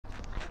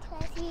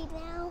Speak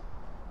now.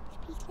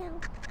 Speak now.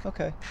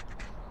 Okay.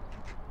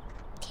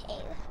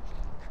 Okay.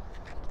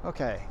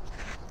 Okay.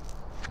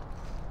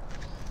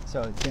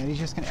 So Daddy's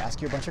just going to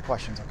ask you a bunch of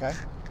questions, okay?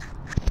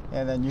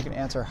 And then you can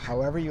answer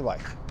however you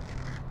like.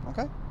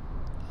 Okay?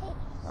 Okay.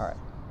 All right.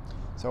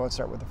 So let's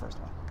start with the first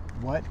one.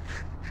 What?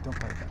 Don't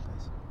play with that,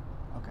 please.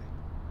 Okay.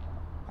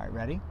 All right,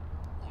 ready?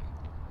 Yeah.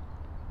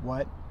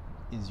 What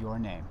is your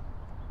name?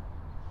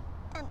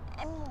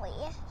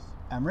 Emry.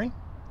 Emry?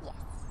 Yes.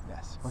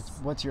 Yes.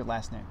 What's your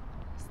last name?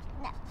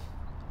 Sniff.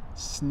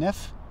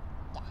 Sniff?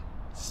 Yeah.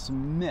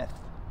 Smith.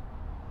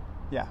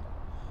 Yeah.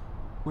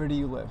 Where do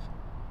you live?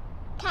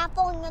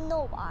 California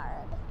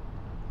Boulevard.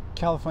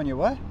 California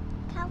what?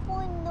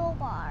 California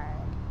Boulevard.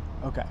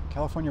 Okay.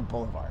 California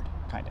Boulevard,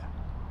 kind of.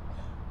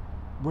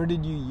 Where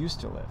did you used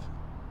to live?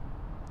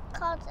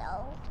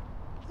 Chicago.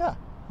 Yeah,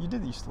 you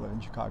did used to live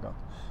in Chicago.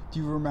 Do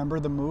you remember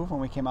the move when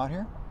we came out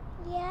here?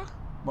 Yeah.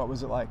 What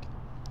was it like?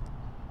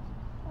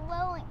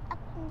 Rolling up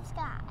in the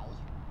sky.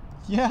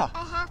 Yeah.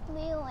 A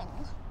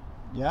 $500,000.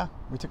 Yeah,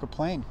 we took a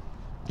plane.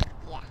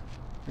 Yeah.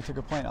 We took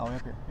a plane all the way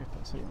up here.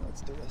 So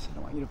let's do this. I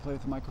don't want you to play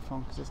with the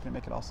microphone because it's going to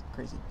make it all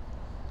crazy.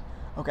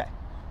 Okay,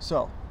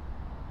 so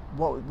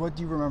what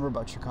do you remember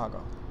about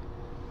Chicago?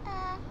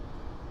 I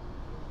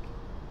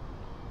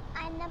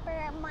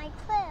remember my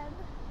crib.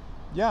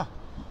 Yeah,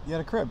 you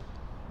had a crib.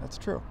 That's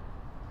true.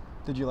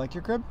 Did you like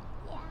your crib?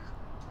 Yeah.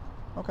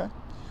 Okay.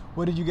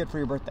 What did you get for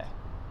your birthday?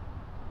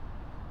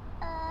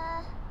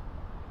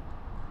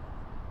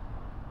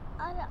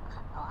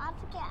 I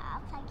forget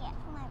what I get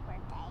for my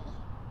birthday.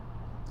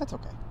 That's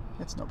okay.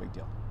 It's no big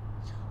deal.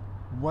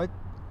 What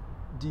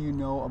do you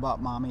know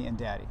about Mommy and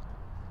Daddy?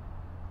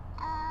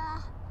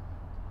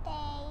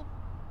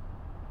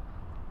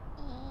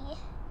 They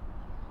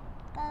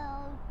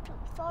go to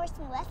stores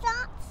and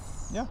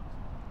restaurants. Yeah.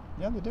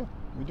 Yeah, they do.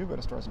 We do go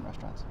to stores and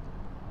restaurants.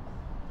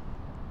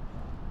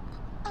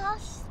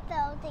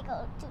 Also, they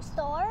go to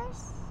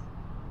stores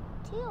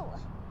too.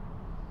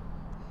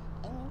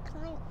 And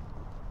kind.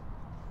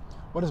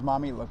 What does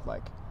Mommy look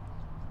like?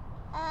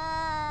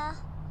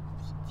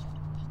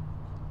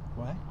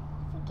 What?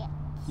 Forget.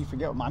 You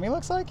forget what Mommy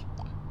looks like?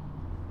 Yeah.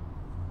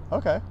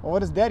 Okay. Well, what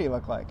does Daddy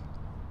look like?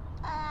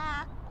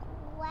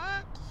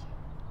 Black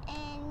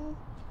and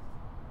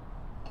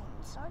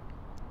sort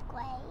of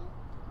gray.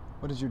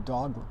 What does your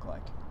dog look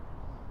like?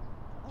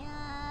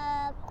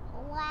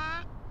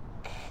 Black,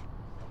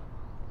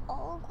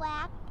 all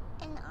black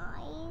and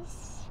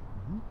eyes,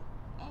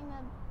 and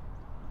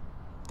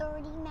a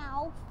dirty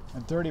mouth. A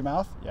dirty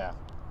mouth? Yeah.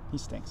 He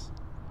stinks.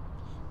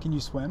 Can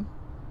you swim?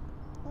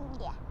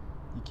 Yeah.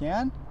 You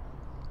can?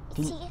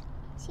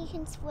 She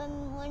can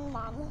swim when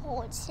Mom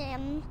holds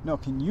him. No,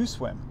 can you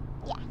swim?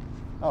 Yeah.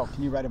 Oh,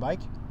 can you ride a bike?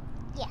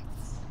 Yes.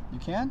 You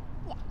can?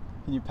 Yeah.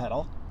 Can you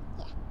pedal?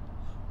 Yeah.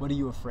 What are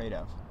you afraid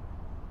of?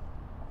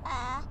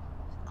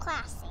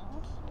 Classing.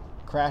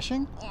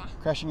 Crashing? Yeah.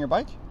 Crashing your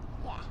bike?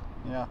 Yeah.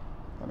 Yeah,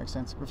 that makes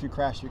sense. If you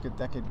crash,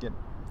 that could get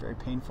very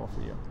painful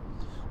for you.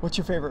 What's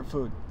your favorite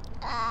food?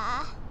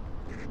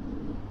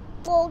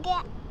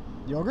 Yogurt.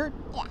 Yogurt?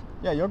 Yeah.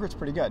 Yeah, yogurt's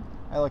pretty good.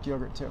 I like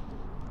yogurt too.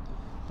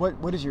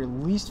 What is your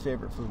least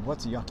favorite food?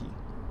 What's yucky?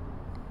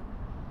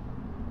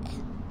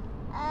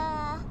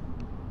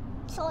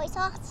 Soy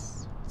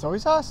sauce. Soy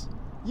sauce?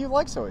 You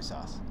like soy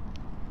sauce?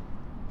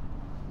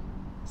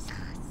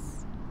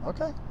 Sauce.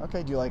 Okay.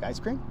 Okay. Do you like ice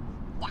cream?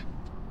 Yeah.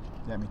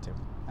 Yeah, me too.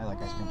 I like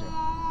ice cream too.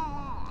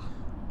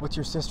 What's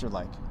your sister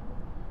like?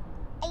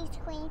 Ice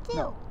cream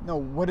too.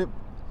 No.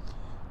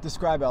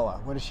 Describe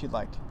Ella. What is she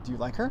like? Do you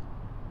like her?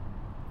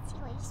 She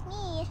likes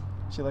me.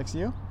 She likes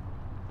you?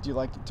 Do you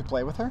like to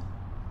play with her?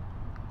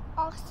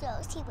 Also,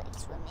 she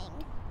likes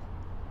swimming.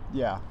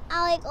 Yeah.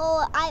 I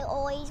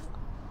always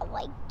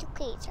like to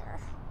chase her.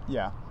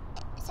 Yeah.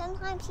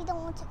 Sometimes she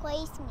don't want to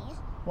chase me.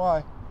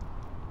 Why?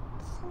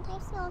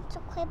 Sometimes she wants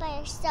to play by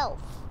herself.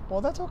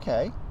 Well, that's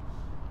okay.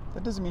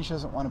 That doesn't mean she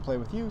doesn't want to play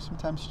with you.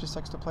 Sometimes she just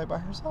likes to play by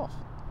herself.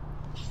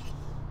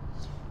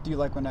 Do you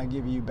like when I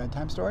give you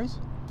bedtime stories?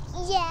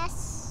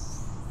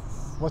 Yes.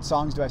 What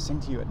songs do I sing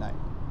to you at night?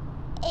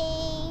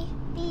 A,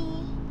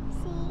 B,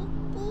 C,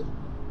 D.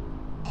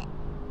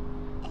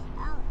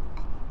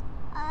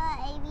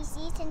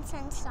 ABCs and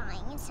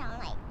sunshine and sound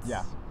like.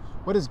 Yeah.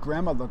 What does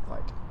Grandma look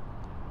like?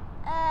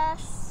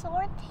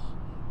 Short,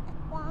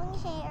 long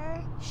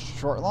hair.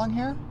 Short, long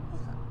hair?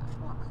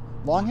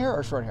 Long hair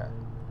or short hair?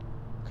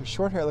 Because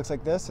short hair looks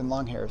like this and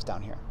long hair is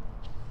down here.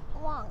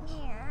 Long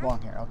hair.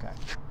 Long hair, okay.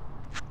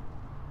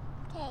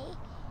 Okay.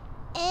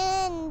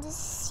 And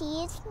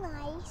she is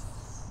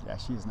nice. Yeah,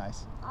 she's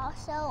nice.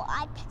 Also,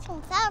 I picked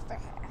some flowers for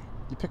her.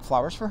 You pick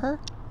flowers for her?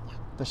 Yeah.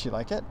 Does she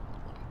like it?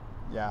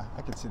 Yeah,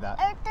 I can see that.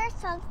 There's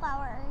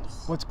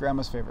sunflowers. What's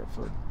Grandma's favorite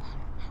food?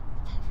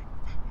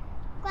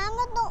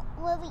 Grandma don't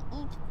really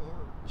eat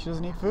food. She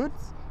doesn't eat food?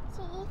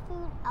 She eats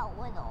food a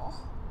little.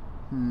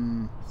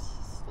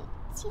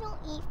 She don't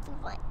eat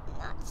food like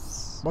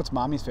nuts. What's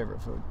Mommy's favorite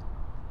food?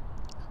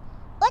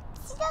 What?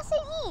 She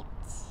doesn't eat.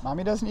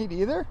 Mommy doesn't eat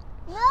either?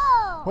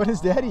 No. What does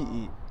Daddy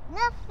eat?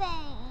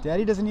 Nothing.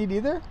 Daddy doesn't eat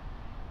either?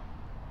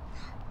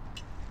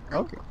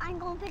 Okay. I'm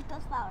going to pick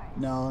those flowers.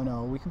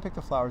 No, we can pick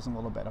the flowers in a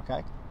little bit,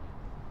 okay?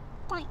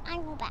 Fine,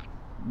 I'm going back.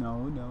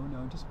 No,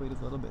 just wait a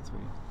little bit,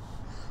 sweetie.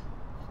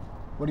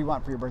 What do you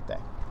want for your birthday?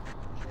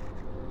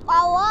 A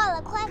lot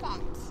of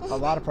presents. A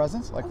lot of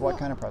presents? Like what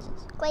kind of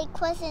presents? Like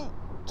present.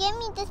 Give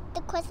me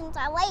the presents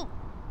I like.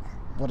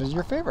 What is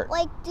your favorite?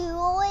 Like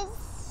doors.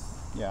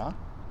 Yeah.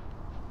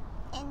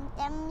 And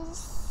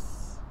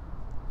gems.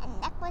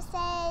 And necklaces.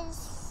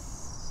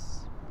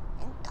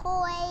 And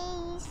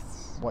toys.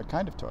 What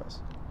kind of toys?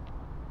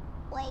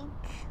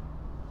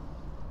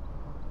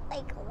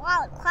 Like a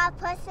lot of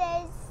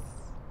platypuses.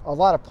 A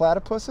lot of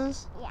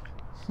platypuses?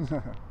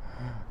 Yeah.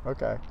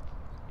 Okay.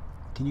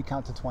 Can you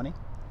count to 20?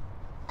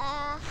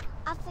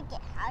 I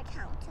forget how to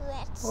count to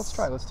it. Well, let's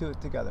try. Let's do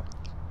it together.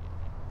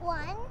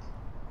 1,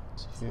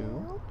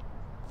 2,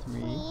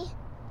 3,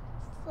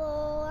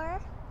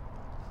 4,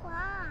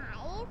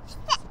 5,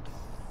 6,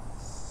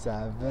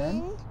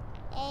 7,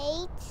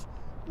 8,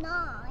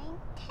 9,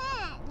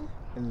 10,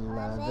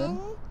 11,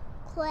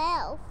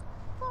 12,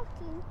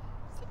 14,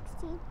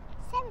 16,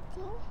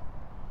 17,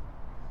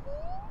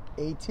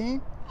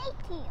 18,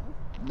 18,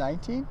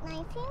 19,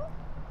 19,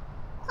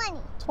 20.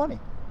 20.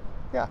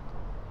 Yeah.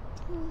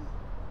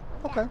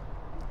 Okay.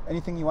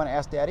 Anything you want to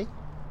ask Daddy?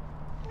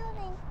 No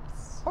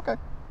thanks. Okay.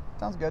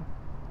 Sounds good.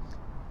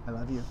 I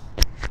love you.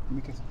 Give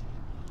me a kiss.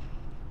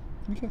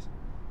 Give me a kiss.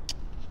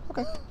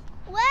 Okay.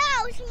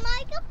 Wow, it's a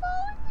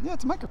microphone? Yeah,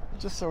 it's a microphone.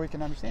 Just so we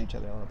can understand each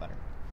other a little better.